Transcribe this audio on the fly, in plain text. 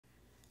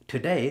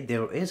Today,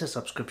 there is a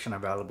subscription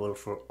available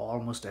for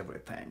almost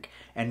everything,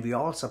 and we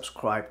all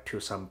subscribe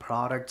to some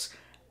products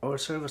or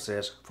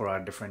services for our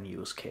different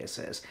use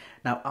cases.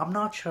 Now, I'm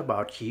not sure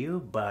about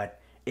you,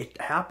 but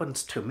it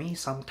happens to me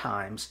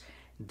sometimes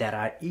that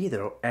I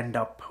either end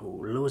up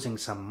losing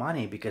some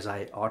money because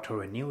I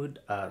auto-renewed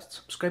a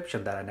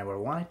subscription that I never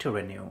wanted to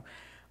renew,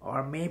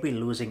 or maybe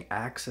losing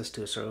access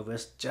to a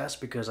service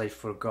just because I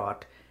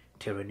forgot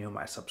to renew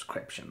my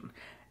subscription.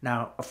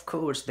 Now, of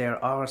course,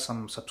 there are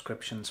some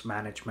subscriptions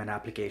management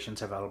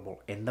applications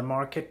available in the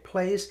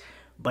marketplace,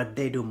 but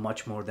they do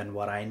much more than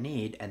what I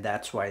need, and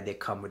that's why they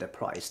come with a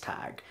price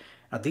tag.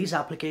 Now, these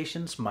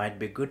applications might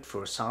be good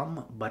for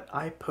some, but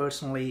I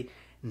personally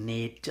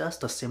need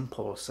just a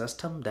simple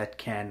system that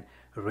can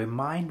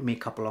remind me a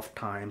couple of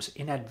times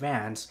in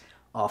advance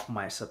of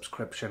my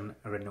subscription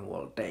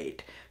renewal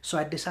date. So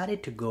I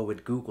decided to go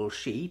with Google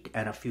Sheet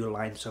and a few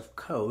lines of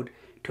code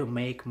to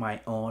make my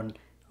own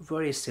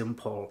very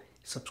simple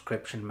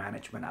subscription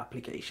management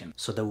application.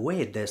 So the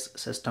way this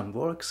system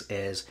works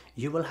is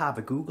you will have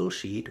a Google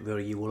Sheet where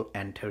you will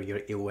enter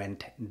your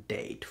event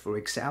date. For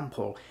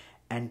example,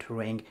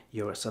 entering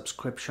your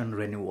subscription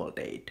renewal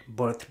date,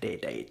 birthday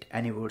date,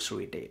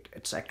 anniversary date,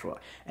 etc.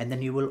 And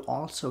then you will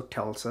also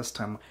tell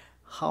system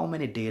how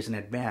many days in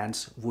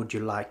advance would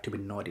you like to be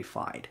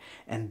notified.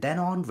 And then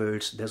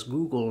onwards, this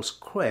Google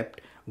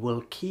script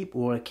will keep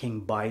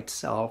working by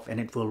itself, and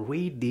it will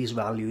read these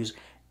values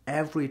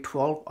every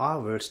 12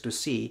 hours to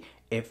see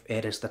if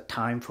it is the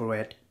time for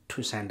it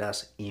to send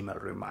us email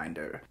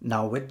reminder.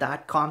 Now, with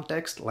that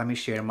context, let me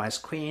share my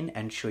screen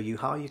and show you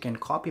how you can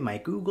copy my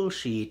Google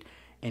Sheet,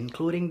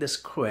 including the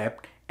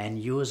script,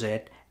 and use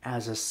it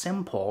as a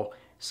simple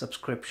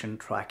subscription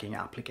tracking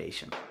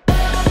application.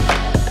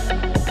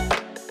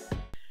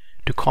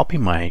 To copy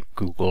my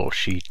Google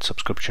Sheet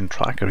subscription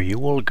tracker, you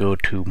will go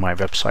to my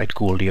website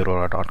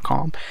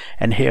goldiaurora.com,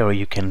 and here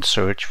you can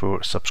search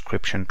for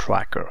subscription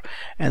tracker,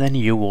 and then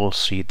you will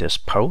see this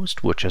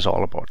post which is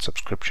all about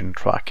subscription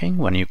tracking.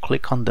 When you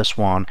click on this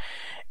one,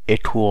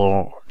 it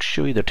will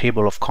show you the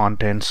table of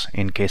contents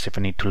in case if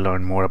you need to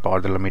learn more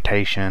about the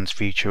limitations,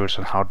 features,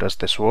 and how does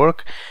this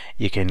work.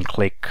 You can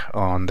click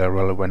on the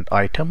relevant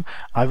item.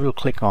 I will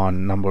click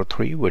on number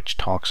 3, which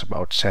talks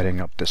about setting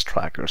up this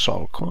tracker. So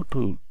I'll go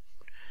to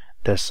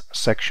this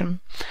section,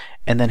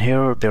 and then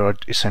here there are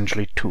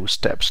essentially 2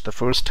 steps. The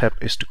first step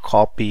is to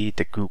copy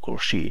the Google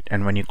Sheet,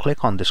 and when you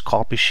click on this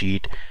copy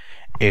sheet,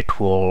 it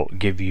will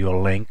give you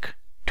a link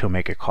to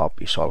make a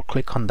copy. So I'll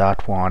click on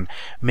that one.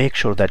 Make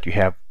sure that you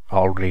have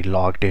already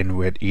logged in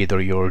with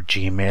either your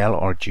Gmail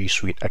or G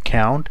Suite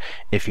account.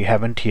 If you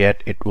haven't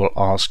yet, it will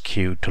ask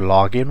you to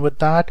log in with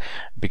that,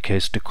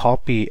 because to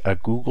copy a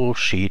Google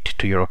Sheet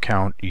to your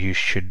account, you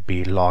should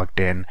be logged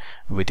in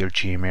with your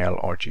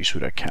Gmail or G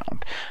Suite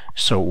account.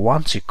 So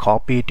once you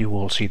copy it, you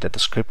will see that the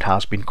script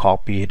has been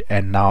copied,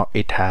 and now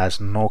it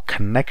has no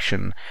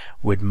connection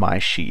with my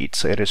sheet.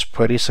 So it is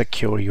pretty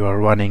secure. You are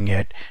running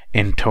it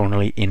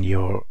internally in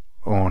your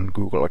own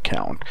Google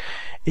account.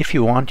 If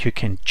you want, you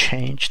can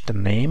change the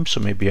name, so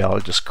maybe I'll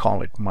just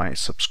call it my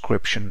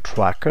subscription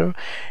tracker,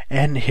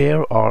 and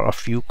here are a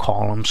few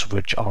columns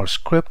which our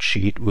script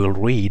sheet will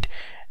read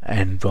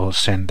and will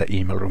send the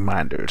email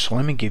reminders. So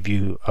let me give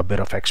you a bit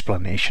of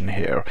explanation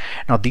here.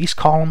 Now, these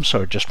columns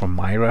are just for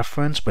my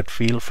reference, but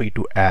feel free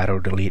to add or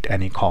delete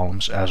any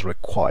columns as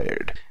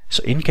required.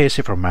 So in case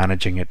if you're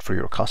managing it for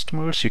your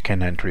customers, you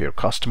can enter your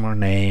customer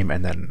name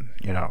and then,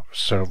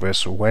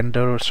 service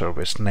vendor,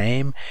 service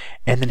name,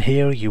 and then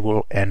here you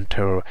will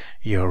enter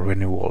your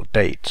renewal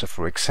date. So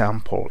for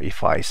example,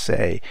 if I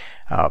say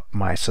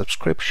my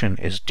subscription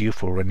is due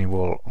for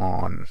renewal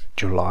on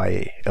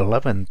July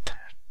 11th,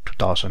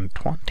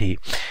 2020,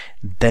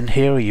 then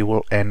here you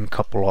will end a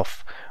couple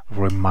of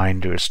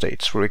reminder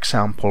dates. For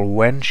example,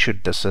 when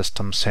should the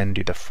system send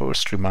you the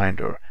first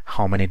reminder?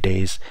 How many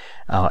days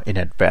in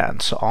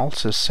advance? So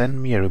also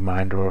send me a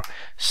reminder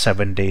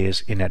 7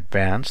 days in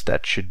advance.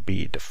 That should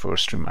be the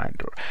first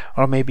reminder.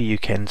 Or maybe you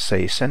can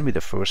say send me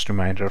the first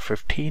reminder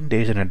 15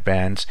 days in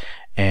advance,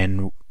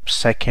 and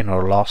second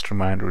or last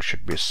reminder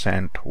should be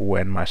sent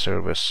when my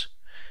service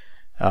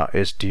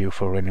is due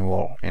for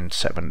renewal in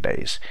 7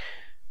 days.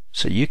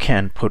 So you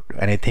can put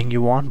anything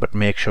you want, but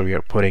make sure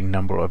you're putting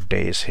number of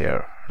days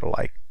here,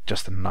 like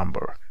just a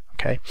number.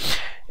 Okay,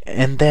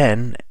 and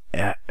then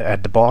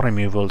at the bottom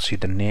you will see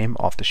the name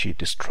of the sheet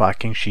is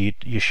tracking sheet.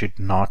 You should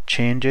not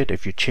change it.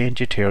 If you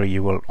change it here,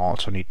 you will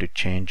also need to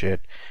change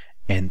it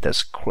in the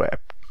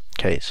script.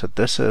 Okay, so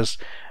this is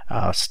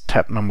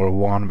step number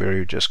 1, where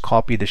you just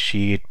copy the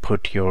sheet,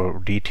 put your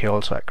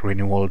details like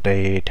renewal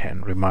date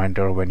and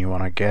reminder when you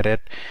want to get it,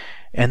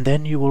 and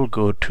then you will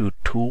go to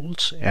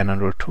tools, and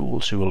under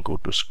tools you will go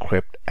to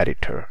script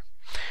editor.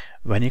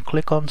 When you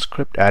click on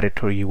script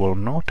editor, you will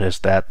notice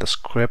that the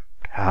script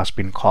has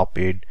been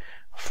copied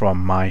from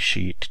my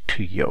sheet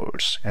to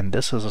yours, and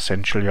this is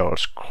essentially our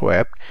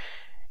script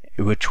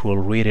which will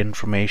read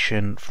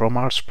information from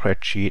our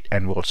spreadsheet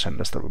and will send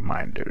us the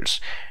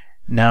reminders.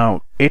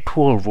 Now, it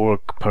will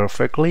work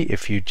perfectly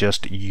if you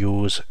just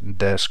use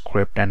the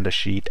script and the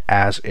sheet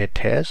as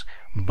it is,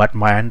 but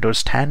my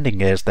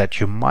understanding is that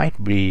you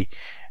might be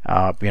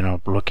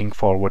looking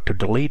forward to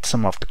delete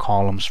some of the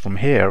columns from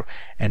here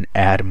and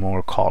add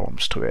more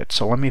columns to it.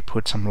 So let me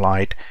put some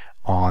light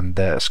on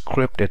the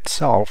script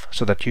itself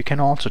so that you can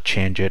also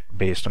change it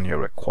based on your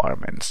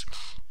requirements.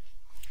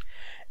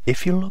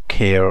 If you look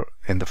here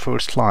in the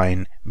first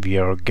line, we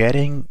are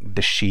getting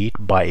the sheet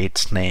by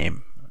its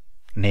name.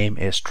 Name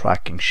is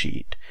tracking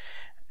sheet.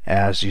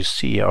 As you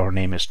see, our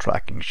name is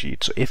tracking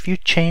sheet. So if you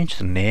change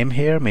the name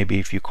here, maybe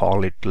if you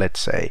call it, let's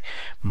say,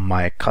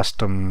 my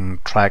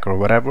custom track or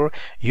whatever,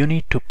 you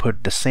need to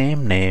put the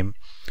same name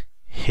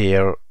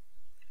here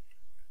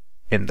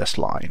in this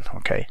line,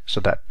 okay, so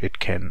that it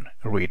can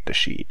read the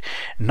sheet.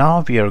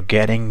 Now we are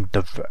getting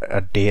the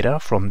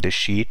data from the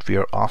sheet. We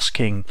are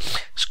asking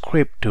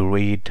script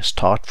to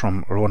start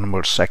from row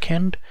number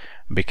 2nd,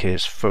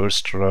 because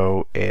first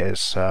row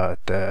is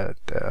the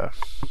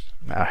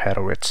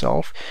header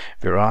itself.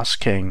 We're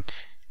asking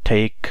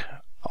take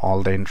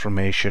all the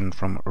information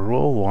from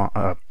row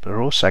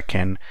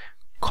 2nd,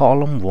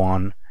 column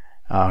 1,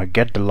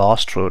 get the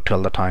last row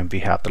till the time we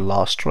have the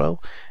last row,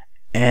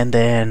 and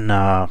then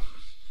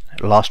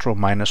last row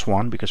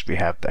 -1 because we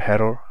have the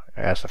header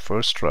as the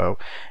first row,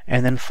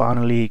 and then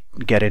finally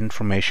get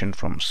information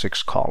from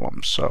 6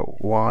 columns. So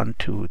 1,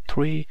 2,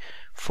 3,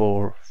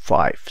 4,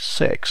 5,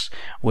 6,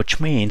 which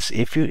means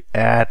if you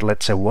add,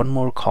 let's say, one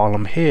more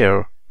column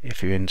here,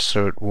 if you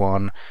insert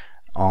one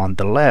on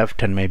the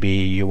left and maybe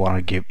you want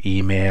to give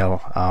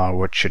email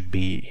what should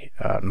be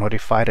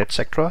notified,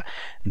 etc.,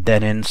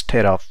 then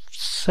instead of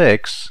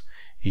 6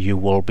 you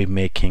will be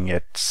making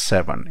it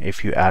 7.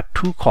 If you add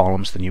 2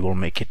 columns, then you will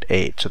make it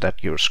 8, so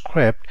that your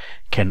script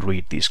can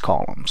read these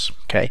columns.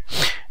 Okay,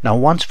 now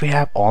once we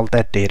have all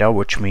that data,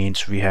 which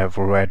means we have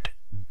read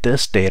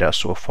this data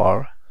so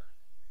far,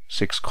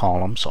 6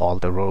 columns, all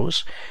the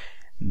rows,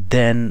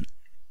 then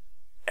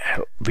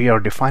we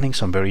are defining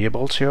some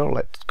variables here.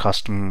 Let's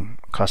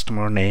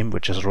customer name,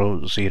 which is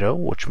row 0,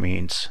 which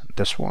means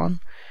this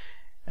one,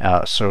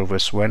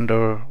 service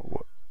vendor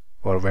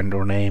or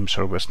vendor name,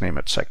 service name,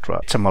 etc.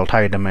 It's a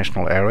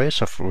multi-dimensional array,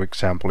 so for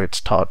example it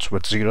starts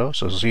with 0,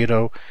 so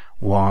 0,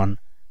 1,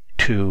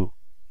 2,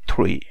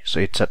 3. So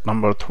it's at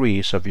number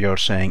 3, so we are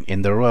saying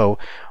in the row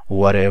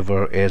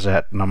whatever is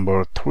at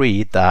number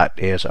 3, that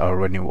is our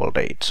renewal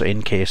date. So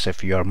in case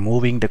if you are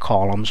moving the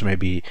columns,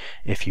 maybe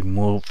if you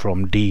move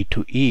from D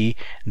to E,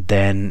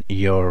 then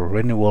your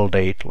renewal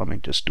date, let me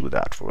just do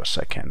that for a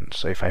second.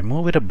 So if I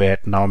move it a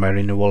bit, now my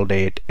renewal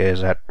date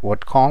is at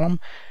what column?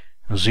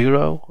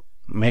 0.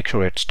 Make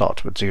sure it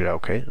starts with 0,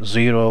 okay?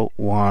 0,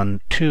 1,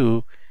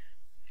 2,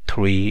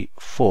 3,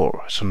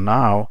 4. So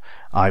now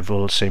I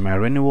will say my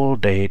renewal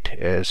date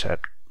is at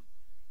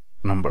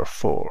number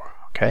 4,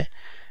 okay?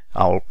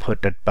 I'll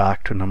put it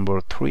back to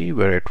number 3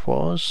 where it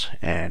was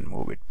and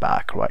move it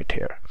back right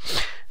here.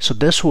 So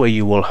this way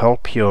you will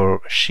help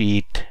your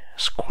sheet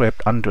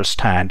script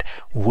understand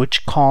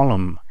which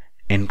column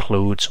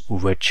includes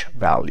which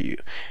value.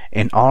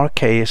 In our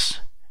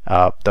case,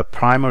 the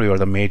primary or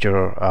the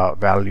major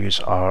values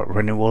are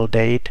renewal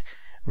date,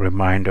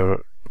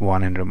 reminder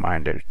 1 and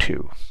reminder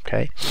 2.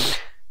 Okay,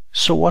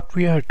 so what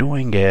we are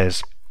doing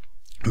is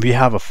we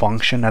have a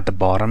function at the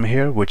bottom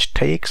here which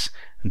takes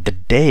the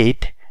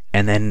date,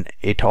 and then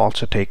it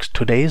also takes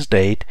today's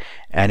date,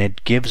 and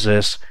it gives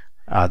us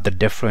the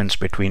difference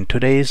between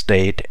today's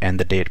date and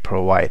the date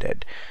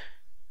provided.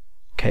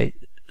 Okay,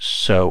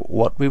 so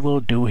what we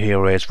will do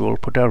here is we will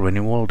put our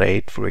renewal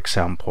date, for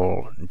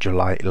example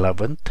July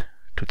 11th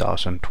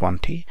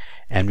 2020,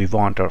 and we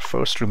want our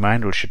first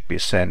reminder should be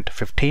sent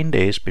 15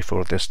 days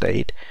before this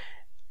date,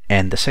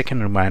 and the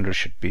second reminder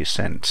should be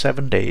sent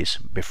 7 days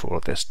before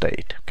this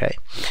date. Okay,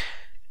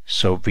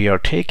 so we are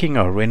taking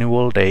our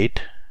renewal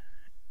date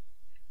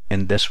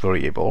in this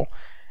variable,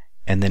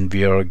 and then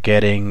we are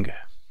getting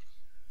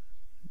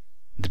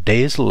the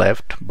days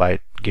left by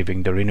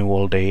giving the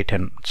renewal date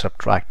and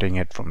subtracting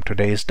it from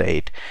today's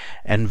date.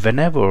 And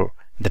whenever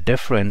the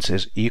difference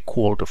is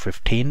equal to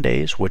 15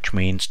 days, which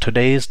means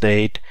today's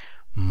date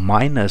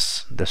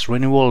minus this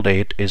renewal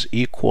date is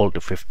equal to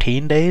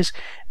 15 days,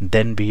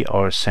 then we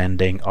are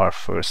sending our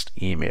first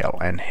email,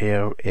 and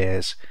here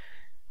is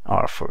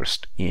our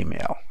first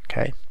email.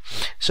 Okay,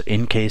 so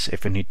in case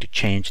if you need to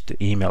change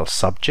the email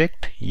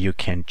subject, you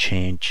can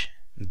change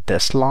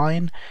this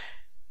line,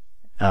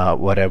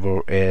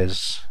 whatever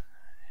is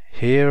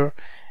here.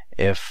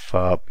 If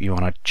you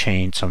want to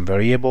change some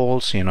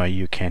variables,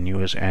 you can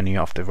use any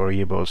of the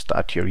variables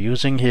that you're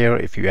using here.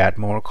 If you add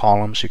more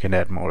columns, you can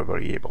add more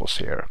variables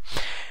here.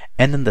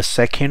 And then the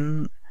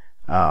second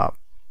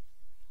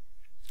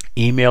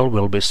email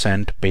will be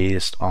sent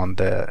based on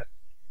the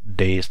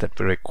days that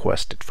we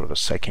requested for the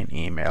second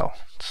email.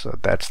 So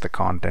that's the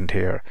content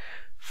here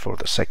for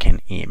the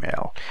second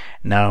email.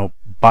 Now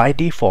by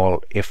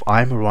default, if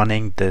I'm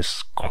running this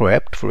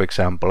script, for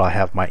example, I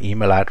have my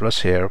email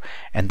address here,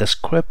 and the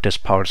script is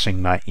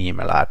parsing my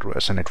email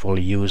address, and it will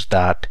use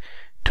that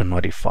to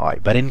notify.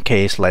 But in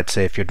case, let's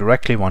say if you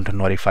directly want to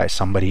notify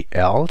somebody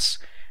else,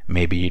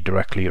 maybe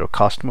directly your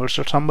customers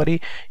or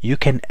somebody, you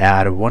can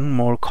add one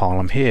more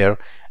column here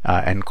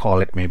and call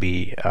it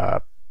maybe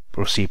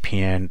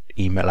recipient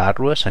email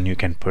address, and you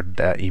can put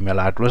the email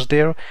address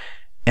there,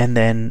 and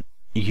then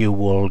you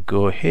will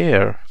go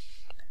here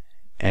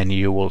and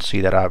you will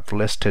see that I've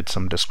listed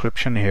some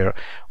description here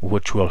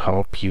which will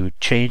help you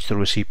change the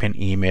recipient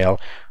email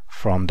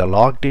from the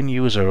logged in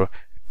user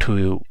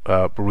to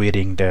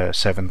reading the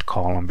 7th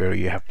column where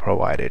you have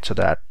provided, so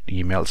that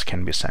emails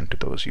can be sent to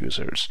those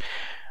users.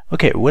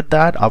 Okay, with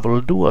that I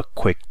will do a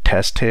quick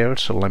test here.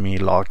 So let me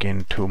log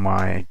into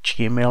my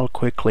Gmail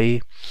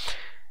quickly,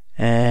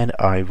 and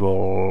I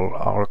will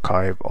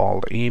archive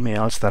all the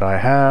emails that I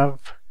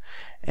have.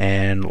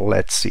 And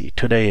let's see,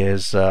 today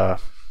is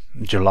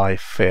July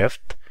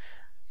 5th.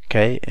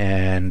 Okay,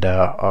 and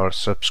our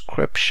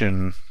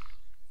subscription,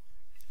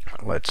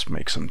 let's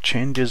make some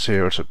changes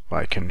here so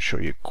I can show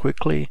you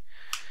quickly.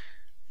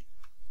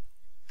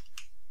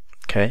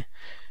 Okay,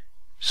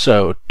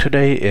 so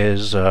today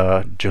is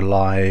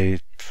July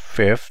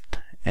 5th,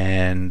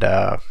 and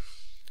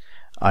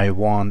I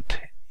want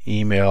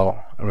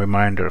email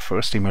reminder,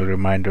 first email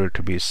reminder,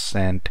 to be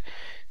sent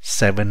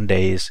 7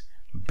 days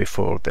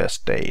before this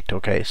date.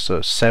 Okay,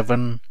 so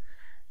 7/11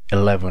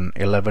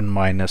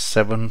 minus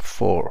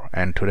 7/4,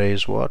 and today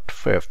is what,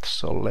 5th.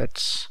 So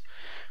let's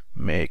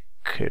make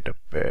it a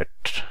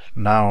bit.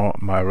 Now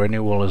my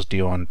renewal is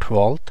due on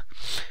 12th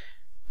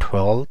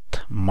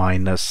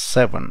minus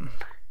 7,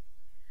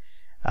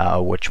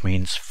 which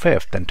means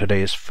 5th, and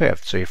today is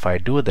 5th. So if I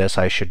do this,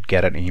 I should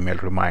get an email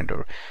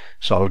reminder.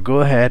 So I'll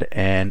go ahead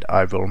and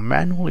I will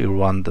manually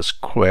run the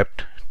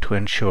script to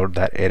ensure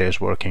that it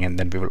is working, and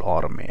then we will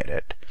automate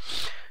it.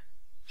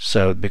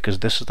 So because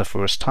this is the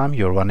first time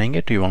you're running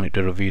it, you will need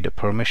to review the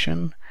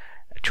permission,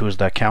 choose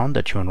the account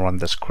that you want to run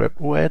the script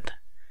with,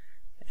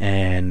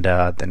 and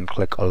then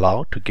click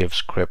allow to give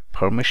script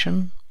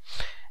permission.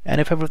 And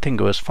if everything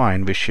goes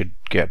fine, we should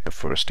get the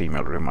first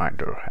email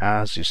reminder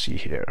as you see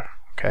here.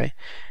 Okay,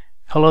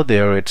 hello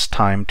there, it's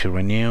time to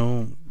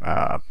renew.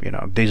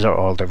 These are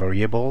all the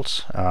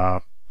variables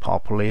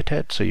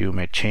populated, so you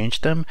may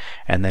change them,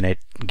 and then it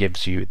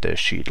gives you the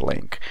sheet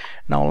link.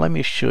 Now let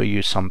me show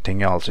you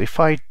something else. If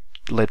I,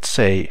 let's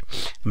say,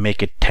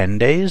 make it 10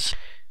 days,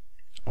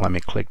 let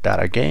me click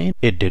that again.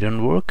 It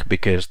didn't work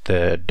because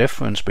the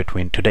difference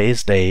between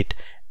today's date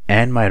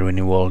and my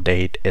renewal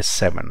date is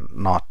 7,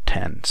 not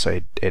 10.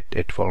 So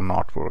it will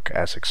not work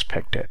as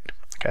expected.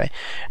 Okay,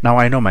 now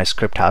I know my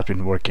script has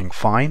been working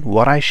fine.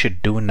 What I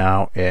should do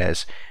now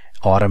is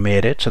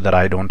automate it so that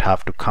I don't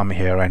have to come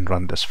here and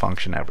run this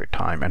function every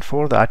time. And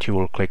for that, you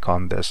will click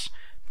on this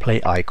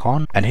play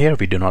icon, and here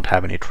we do not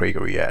have any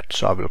trigger yet.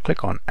 So I will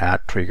click on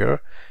add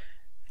trigger.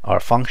 Our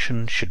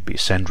function should be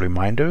send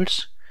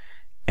reminders,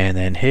 and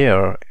then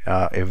here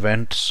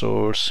event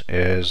source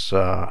is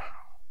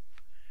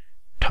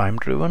time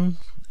driven,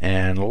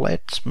 and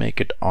let's make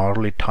it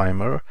hourly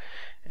timer,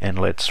 and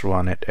let's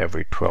run it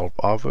every 12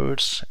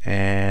 hours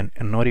and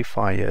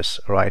notify us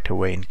right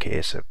away in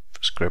case a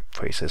script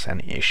faces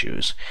any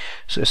issues.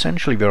 So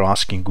essentially we're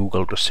asking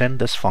Google to send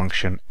this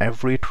function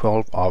every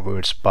 12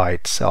 hours by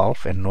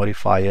itself and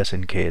notify us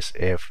in case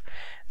if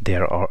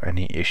there are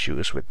any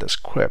issues with the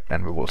script,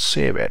 and we will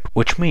save it,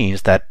 which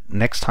means that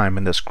next time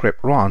when the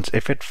script runs,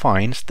 if it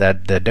finds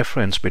that the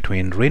difference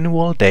between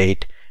renewal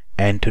date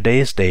and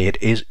today's date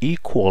is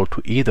equal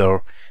to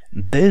either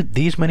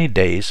these many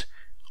days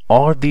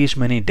or these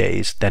many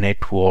days, then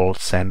it will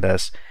send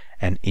us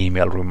an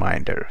email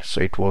reminder.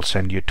 So it will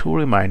send you 2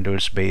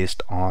 reminders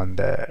based on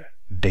the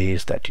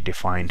days that you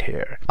defined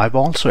here. I've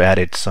also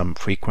added some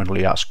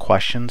frequently asked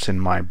questions in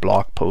my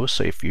blog post.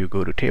 So if you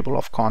go to table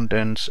of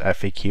contents,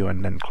 FAQ,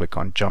 and then click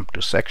on jump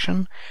to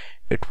section,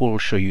 it will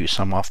show you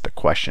some of the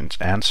questions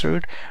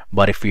answered.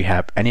 But if you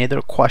have any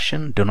other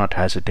question, do not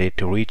hesitate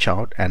to reach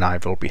out and I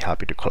will be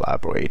happy to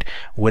collaborate.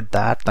 With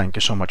that, thank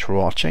you so much for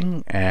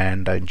watching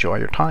and enjoy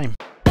your time.